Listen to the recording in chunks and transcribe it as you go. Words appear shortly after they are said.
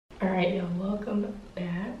Alright, y'all, welcome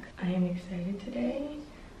back. I am excited today.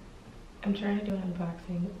 I'm trying to do an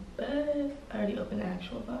unboxing, but I already opened the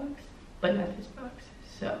actual box, but not this box.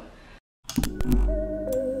 So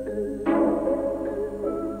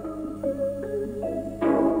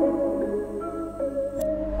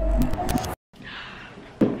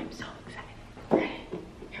I'm so excited. Ready?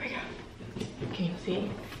 Here we go. Can you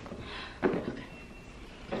see?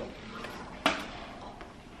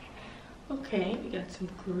 Okay, we got some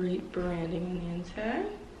great branding on the inside.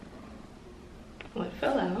 What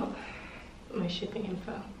fell out? My shipping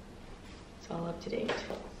info. It's all up to date.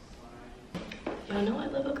 Y'all know I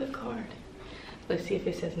love a good card. Let's see if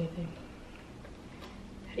it says anything.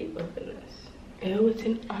 How do you open this? Oh, it's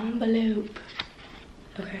an envelope.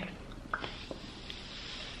 Okay.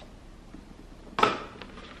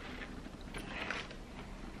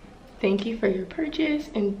 Thank you for your purchase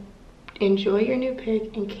and enjoy your new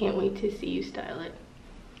pick and can't wait to see you style it.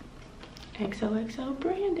 XOXO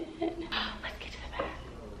Brandon. Let's get to the back.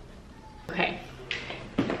 Okay.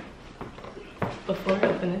 Before I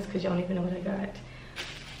open this, because y'all don't even know what I got,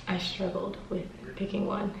 I struggled with picking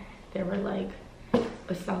one. There were like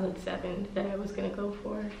a solid 7 that I was gonna go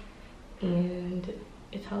for, and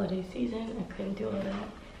it's holiday season. I couldn't do all that,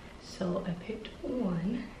 so I picked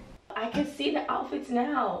one. I can see the outfits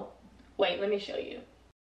now. Wait, let me show you.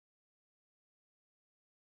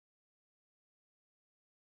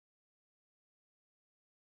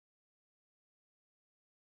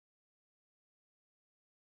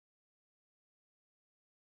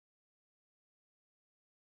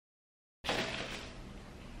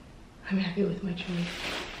 I'm happy with my choice.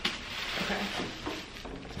 Okay.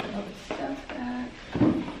 Put all the stuff back.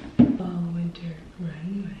 Fall winter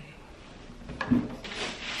runway.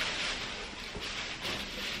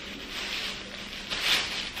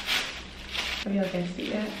 Have y'all guys see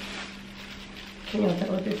that? Can y'all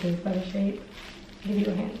tell what this is by the shape? I'll give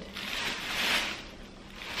you a hint.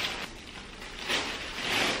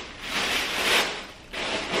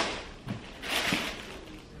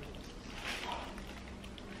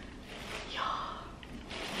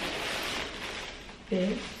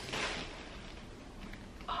 This,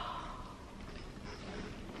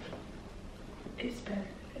 is better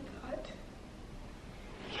than I thought.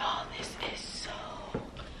 Y'all, this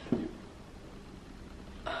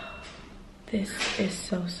is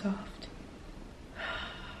so soft.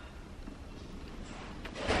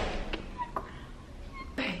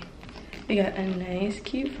 Okay, we got a nice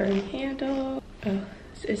cute furry handle. Oh,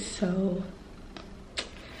 this is so,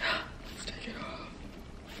 let's take it off.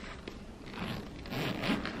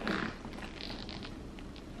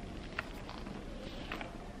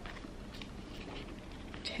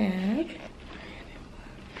 Tag.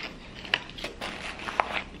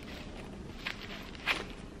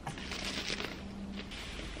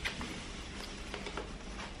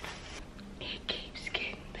 It keeps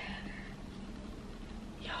getting better.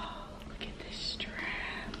 Y'all, look at this strap.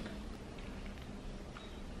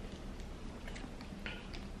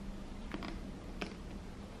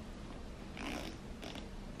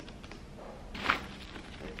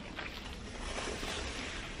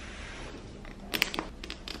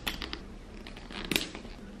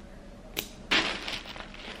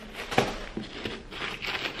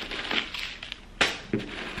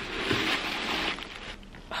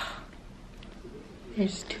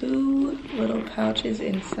 There's 2 little pouches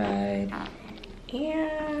inside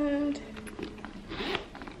and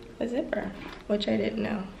a zipper, which I didn't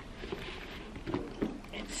know.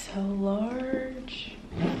 It's so large.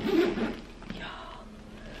 Y'all,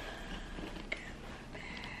 look at my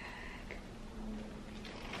bag.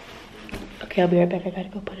 Okay, I'll be right back. I gotta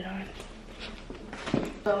go put it on.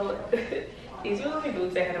 So, these are the only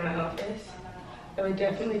boots I had in my office. I would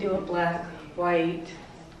definitely do a black, white,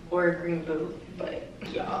 or a green boot, but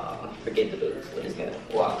y'all, forget the boots. We're just gonna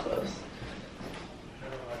walk close.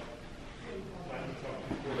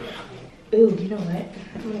 Ooh, you know what?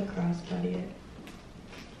 I'm gonna crossbody it.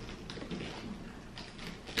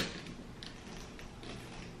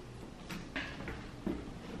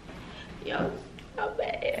 Yo, not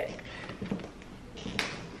bad.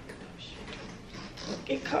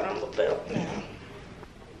 Get caught on my belt now.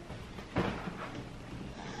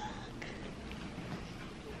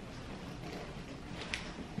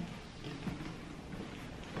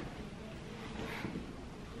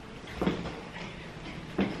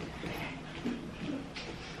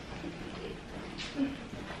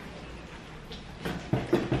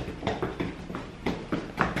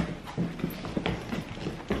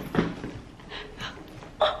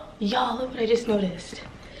 Y'all, look what I just noticed.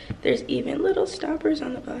 There's even little stoppers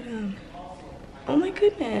on the bottom. Oh my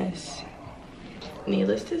goodness.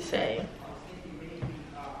 needless to say,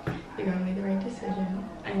 the girl made the right decision.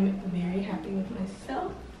 I'm very happy with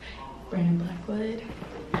myself. Brandon Blackwood,